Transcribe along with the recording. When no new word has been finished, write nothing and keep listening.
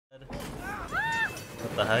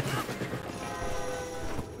What the heck?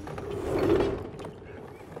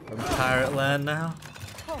 We're in pirate land now?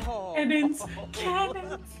 Cannons!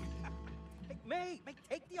 Cannons! Hey, May,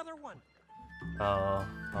 take the other one. Oh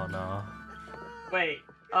no. Wait.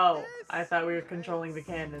 Oh, I thought we were controlling the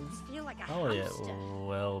cannons. Feel like a Oh, yeah, hamster.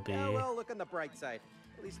 will be. Yeah, well, look on the bright side.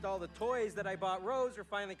 At least all the toys that I bought Rose are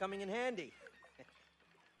finally coming in handy.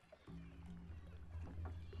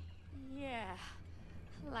 Yeah,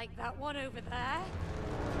 like that one over there.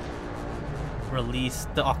 Release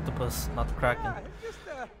the octopus, not the kraken.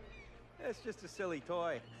 Yeah, it's just a silly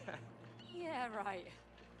toy. Yeah, right.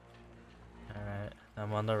 Alright,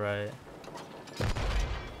 I'm on the right.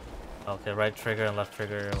 Okay, right trigger and left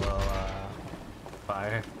trigger will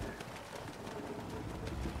fire.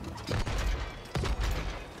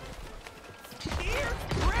 Steer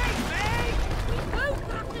straight, May! We both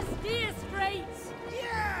have to steer straight.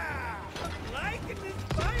 Yeah! I'm liking this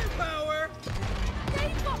firepower!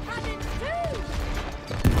 They've got cannons too.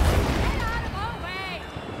 Get out of our way.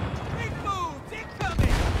 Big moves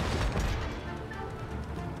incoming!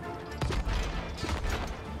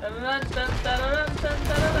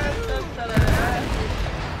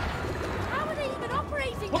 How are they even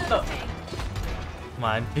operating What those the? things?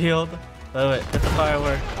 Minefield. Wait, hit the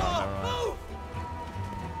firework. Oh, Oh,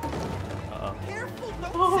 uh-oh. careful,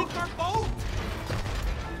 don't Oh. sink our boat!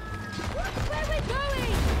 Watch where we're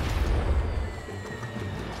going.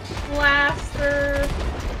 Blaster!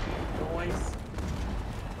 Noise.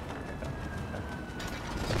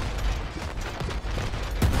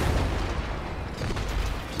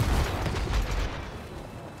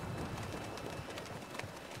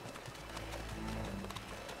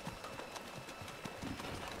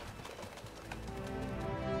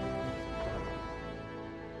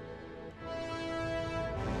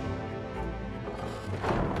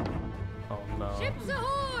 Oh no. Ships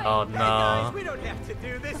ahoy. Oh Hey guys, no. we don't have to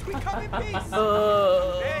do this, we come in peace!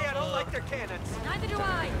 Hey, I don't like their cannons! Neither do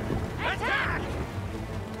I. Attack!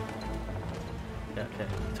 Yeah, okay.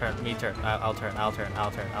 Turn. I'll turn.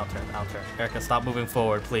 Erica, stop moving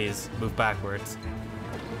forward, please. Move backwards.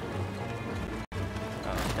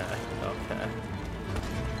 Okay.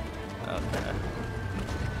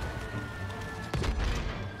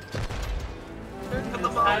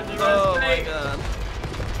 Oh my god.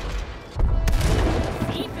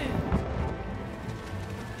 Seafood.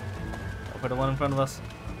 Over the one in front of us.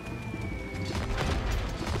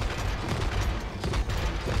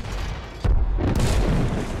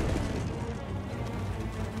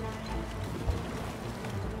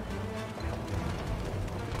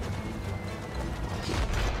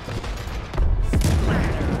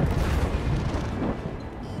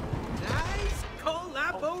 Nice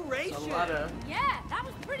collaboration! A lot of... Yeah, that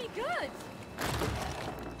was pretty good.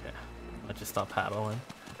 Yeah. I'll just stop paddling.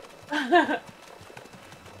 Wow!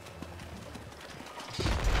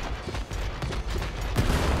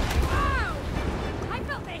 I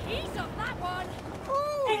felt the heat of that one.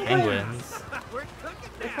 Penguins? We're cooking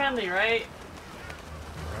They're now! friendly, right?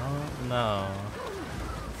 Oh no.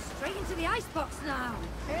 Straight into the icebox now.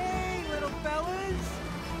 Hey, little fellas!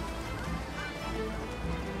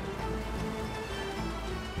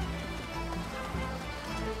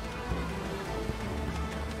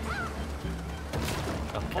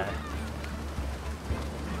 Okay.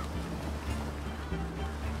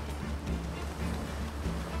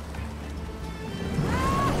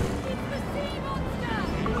 It's the sea monster.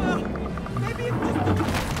 Maybe it's just a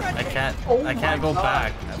stretch. I can't go God.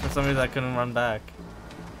 back. For some reason I couldn't run back.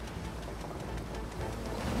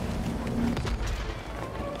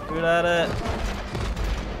 Shoot at it.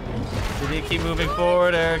 You need to keep moving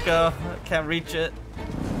forward, Erica. Can't reach it.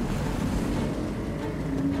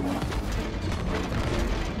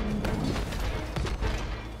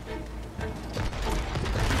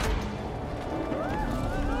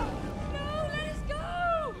 No, let us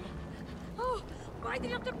go. Oh, why did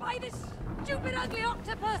you have to buy this stupid, ugly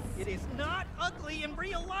octopus? It is not ugly in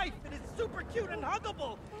real life. It is super cute and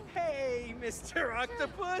huggable. Hey, Mr.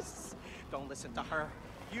 Octopus. Don't listen to her.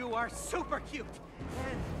 You are super cute.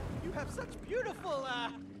 And you have such beautiful,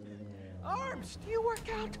 arms. Do you work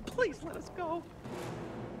out? Please let us go.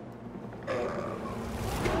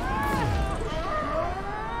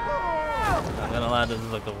 I'm gonna lie, this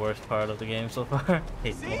is like the worst part of the game so far.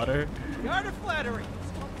 Hate See? water. The art of flattery.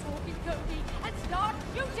 Stop talking, Cody, and start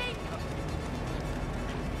shooting.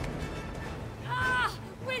 Ah,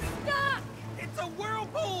 we're stuck. It's a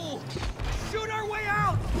whirlpool. Shoot our way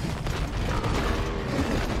out.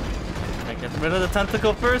 I get rid of the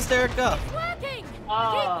tentacle first, Erica. It's working.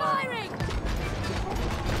 Ah. Keep firing.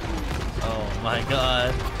 Oh my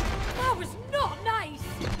god. That was not nice.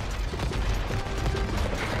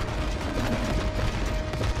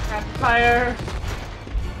 Fire.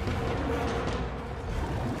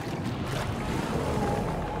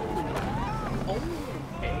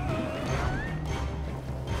 Okay.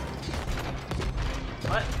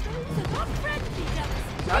 What? Those are not friendly ducks.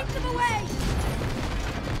 Take them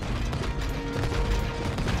away.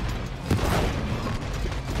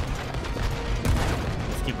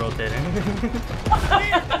 Just keep rotating.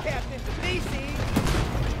 Here's the captain to DC.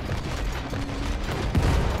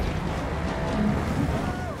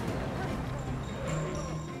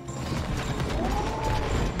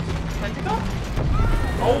 Tentacle?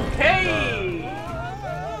 Okay.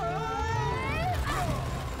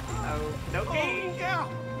 Okay. Yeah,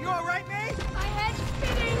 you all right, mate? My head's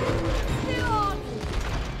spinning. Still on.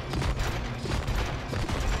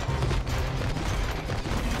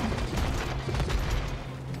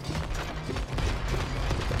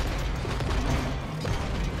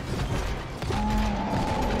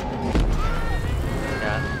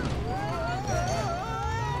 Yeah.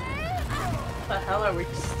 What the hell are we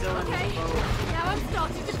still in Okay. this boat? Now I'm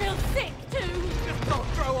starting to feel sick too. Just don't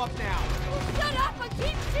throw up now. Shut up and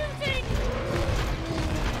keep shooting.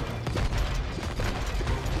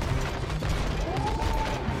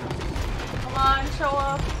 Come on, show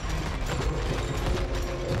up.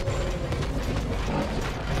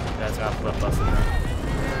 That's got flip busted now.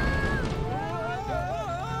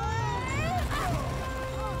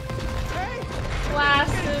 Hey,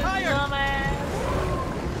 Blasted, tired.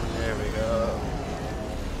 dumbass. There we go.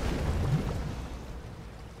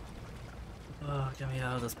 Oh, get me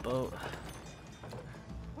out of this boat.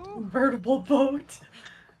 Convertible boat.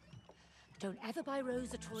 Don't ever buy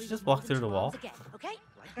Rose a toy. Just with walk more than through the 2 wall. arms again, okay?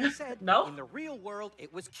 like I said, No. in the real world,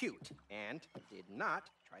 it was cute and did not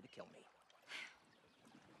try to kill me.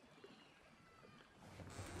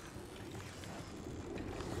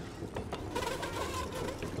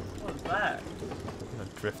 What's that?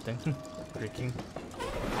 Drifting. Creaking.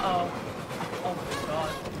 Oh. Oh my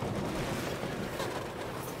god.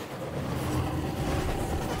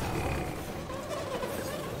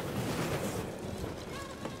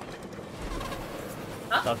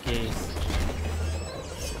 Duckies.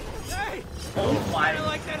 Hey, Oh kind of my.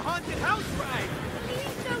 like that haunted house ride.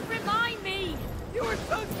 Please don't remind me. You were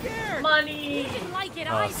so scared. You Money. didn't like it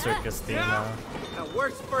Oh, either. circus theme Yeah. now. The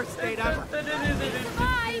worst first date ever.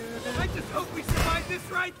 Survive. I just hope we survive this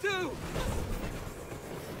ride too.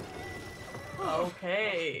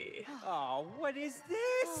 Okay. Oh, what is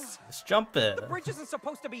this? Let's jump it. The bridge isn't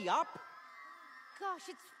supposed to be up. Gosh,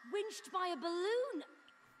 it's winched by a balloon.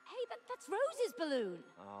 Hey, that's Rose's balloon.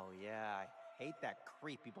 Oh yeah, I hate that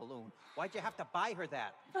creepy balloon. Why'd you have to buy her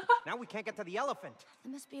that? Now we can't get to the elephant.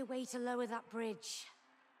 There must be a way to lower that bridge.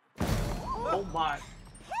 Oh my.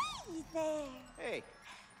 Hey there! Hey,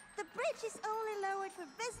 The bridge is only lowered for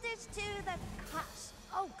visitors to the castle.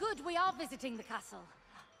 Oh, good, we are visiting the castle.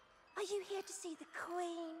 Are you here to see the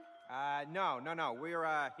queen? no.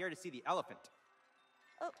 We're here to see the elephant.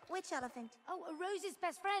 Oh, which elephant? Oh, Rose's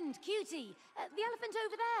best friend, Cutie. The elephant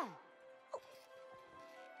over there.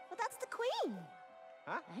 Well, that's the queen.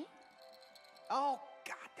 Huh? Eh? Oh,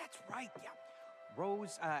 God, that's right. Yeah.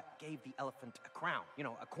 Rose gave the elephant a crown. You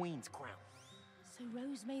know, a queen's crown. So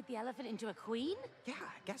Rose made the elephant into a queen? Yeah,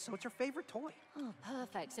 I guess so. It's her favorite toy. Oh,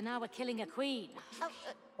 perfect. So now we're killing a queen. Oh,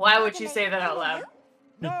 Why would she say that out loud?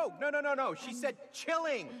 No. She said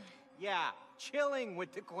chilling. Yeah, chilling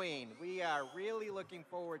with the queen. We are really looking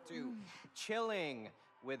forward to chilling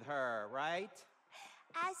with her, right?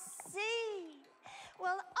 I see.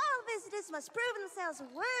 Well, all visitors must prove themselves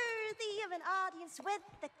worthy of an audience with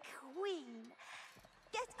the queen.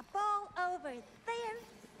 Get a ball over there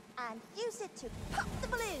and use it to pop the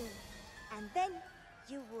balloon. And then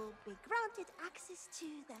you will be granted access to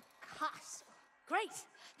the castle. Great.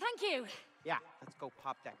 Thank you. Yeah, let's go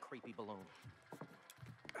pop that creepy balloon.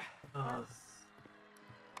 I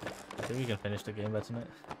think we can finish the game by tonight.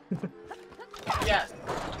 Yes,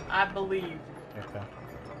 I believe. Okay.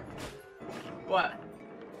 What?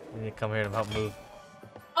 You need to come here to help move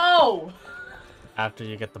Oh! after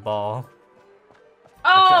you get the ball.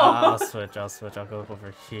 Oh! I'll switch. I'll go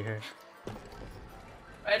over here.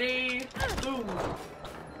 Ready? Boom.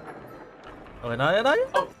 Oh, wait, not yet?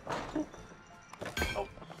 Oh. Oh.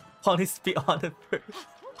 Paul needs to be on it first.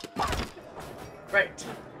 Right.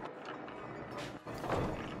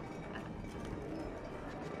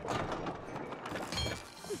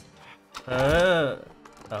 Oh,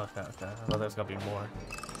 okay. I thought there was gonna be more.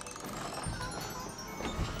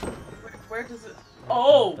 Where does it?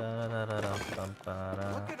 Oh!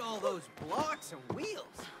 Look at all those blocks and wheels.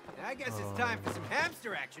 I guess it's time for some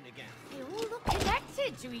hamster action again. They all look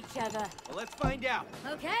connected to each other. Well, let's find out.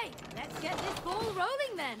 Okay, let's get this ball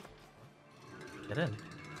rolling then. Get in.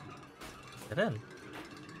 Get in.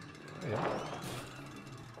 There you go.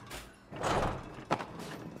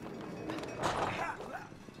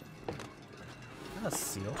 That's a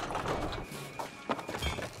seal.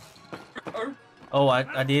 Oh,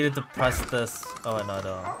 I needed to press this. Oh, no, I don't.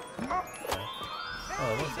 Okay.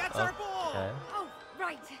 Oh, what's That's that? our ball. Okay. Oh,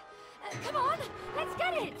 right. Come on, let's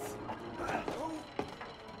get it.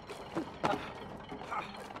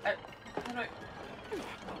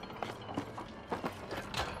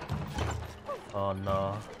 Oh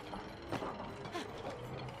no.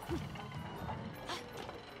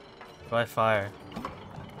 Do I fire?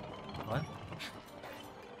 What?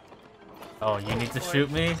 Oh, you need to shoot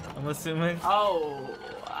me? I'm assuming? Oh,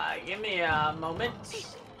 give me a moment. Okay,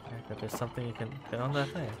 there's something you can get on that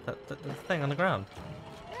thing. The thing on the ground.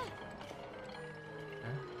 Okay.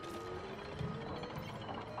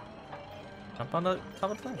 Jump on the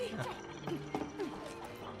top of the thing. Yeah.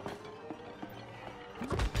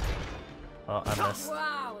 Oh, I missed.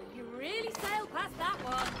 Wow, you really sailed past that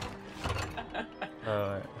one.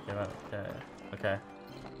 Oh, wait. Okay, well, okay. Okay.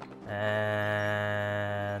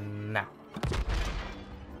 And now.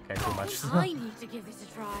 Okay, too much. I need to give this a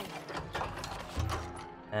try.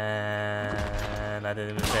 And I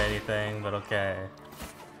didn't even say anything, but okay.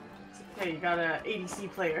 Okay, you got an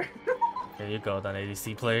ADC player. There you go, then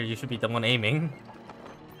ADC player. You should be the one aiming.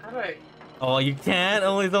 How do I? Oh, you can't?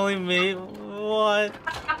 It's only me? What?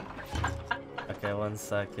 Okay, 1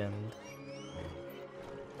 second.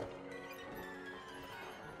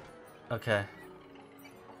 Okay.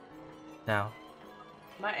 Now.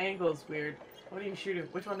 My angle is weird. What are you shooting?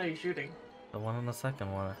 Which one are you shooting? The one on the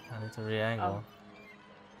second one. I need to re-angle.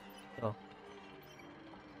 Go.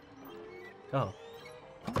 Go.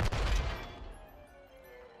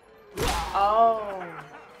 Oh.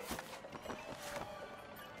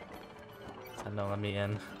 No, let me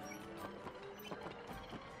in.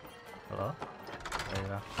 Hello? There you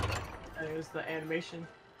go. It was the animation.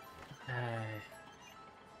 Hey.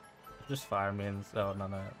 Just fire me and... Oh, no,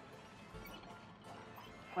 no.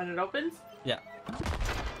 When it opens? Yeah.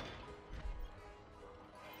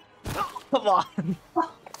 Come on!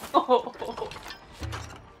 Oh.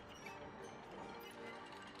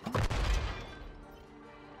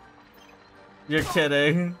 You're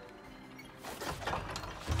kidding.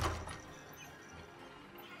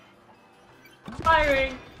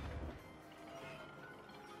 Firing.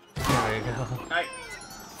 There you go. Nice.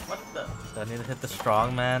 What the? Do I need to hit the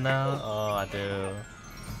strong man now? Oh, I do.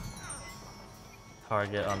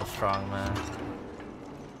 Target on the strong man.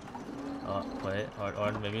 Oh, wait.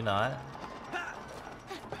 Or maybe not.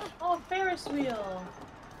 Oh, Ferris wheel.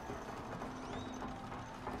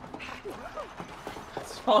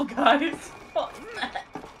 Small guys.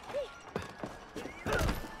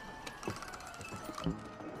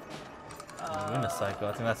 Unicycle,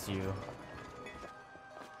 I think that's you.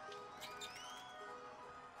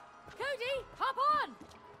 Cody, hop on.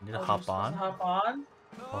 You need to Oh, hop you're supposed on? to hop on?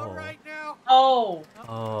 All Oh. right now. Oh.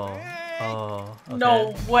 Oh. Oh. Okay.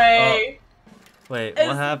 No way. Oh, wait, It's-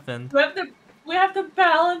 what happened? We have to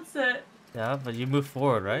balance it. Yeah, but you move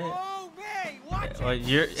forward, right? Oh, hey, watch Well,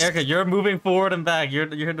 it. Erica, you're moving forward and back.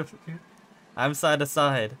 I'm side to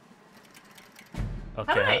side.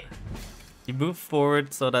 Okay. Alright. You move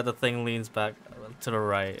forward so that the thing leans back to the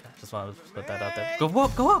right. Just want to put that out there. Go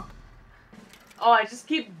up, go up. Oh, I just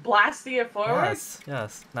keep blasting it forward? Yes,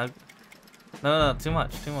 yes. Now, no, too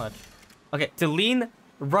much. Okay, to lean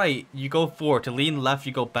right, you go forward. To lean left,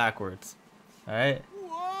 you go backwards. All right.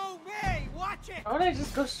 Whoa, hey, watch it. Why don't I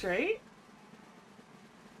just go straight?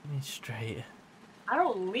 Lean straight. I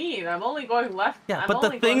don't lean. I'm only going left. Yeah, I'm but the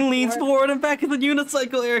only thing going leans forward and back in the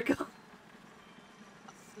unicycle, Erica.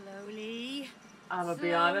 Slowly. I'm gonna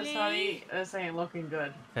be honest, Slowly. honey. This ain't looking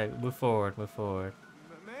good. Okay, move forward. Move forward.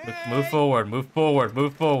 May. Move forward. Move forward.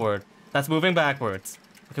 Move forward. That's moving backwards.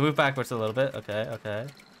 Okay, move backwards a little bit. Okay, okay.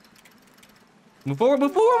 Move forward.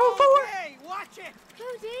 Move forward. Move forward. Hey, watch it.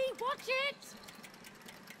 Cody, watch it.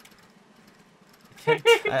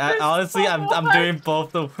 I honestly, I'm doing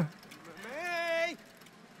both the. May.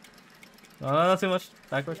 No, not too much.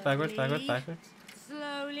 Backwards, backwards, backwards, backwards.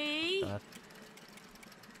 Slowly. God.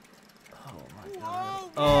 Oh my god.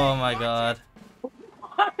 Whoa, Oh May, my watch god.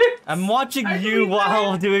 What? I'm watching Are you you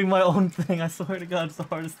while there? doing my own thing. I swear to God, it's the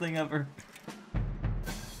hardest thing ever.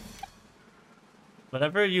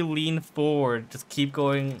 Whenever you lean forward, just keep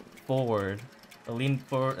going forward. I'll lean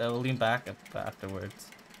forward. I'll lean back afterwards.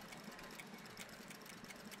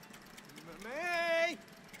 May.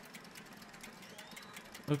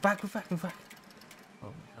 Move back, move back, move back. Oh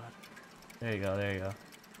my god. There you go, there you go.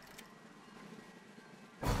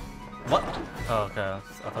 What? Oh, okay. I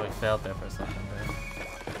thought we failed there for a second. Right?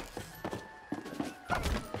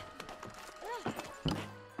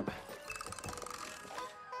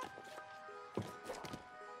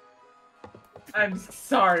 I'm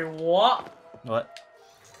sorry, what? What?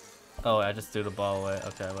 Oh, I just threw the ball away.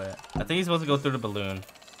 Okay, wait. I think he's supposed to go through the balloon.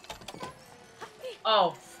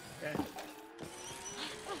 Oh. Okay.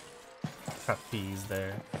 Trapeze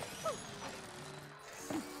there.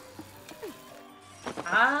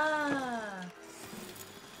 Ah.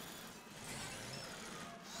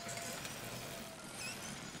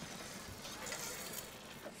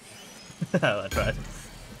 I tried.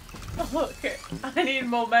 Okay. I need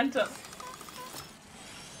momentum.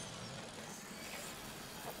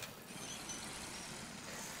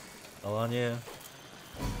 All on you.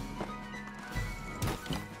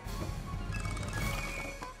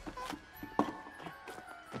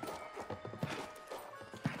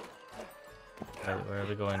 Wait, where are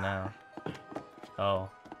we going now? Oh.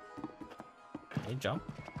 Can you jump?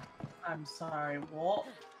 I'm sorry, what?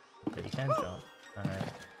 Okay, you can jump.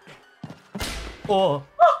 Alright. Oh!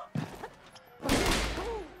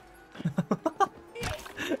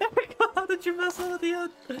 How did you mess up at the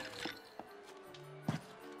end?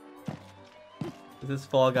 Is this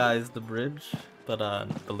Fall Guys the bridge, but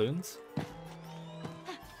balloons?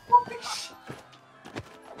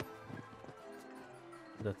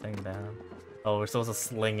 The thing down. Oh, we're supposed to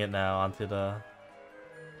sling it now onto the.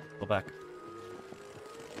 Go back.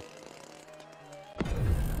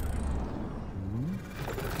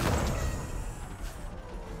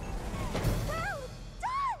 Well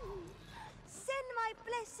done! Send my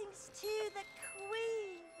blessings to the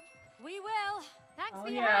Queen. We will. Thanks Oh for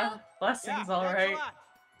your yeah. help. Blessings, Yeah, alright. thanks a lot.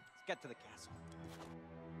 Let's get to the castle.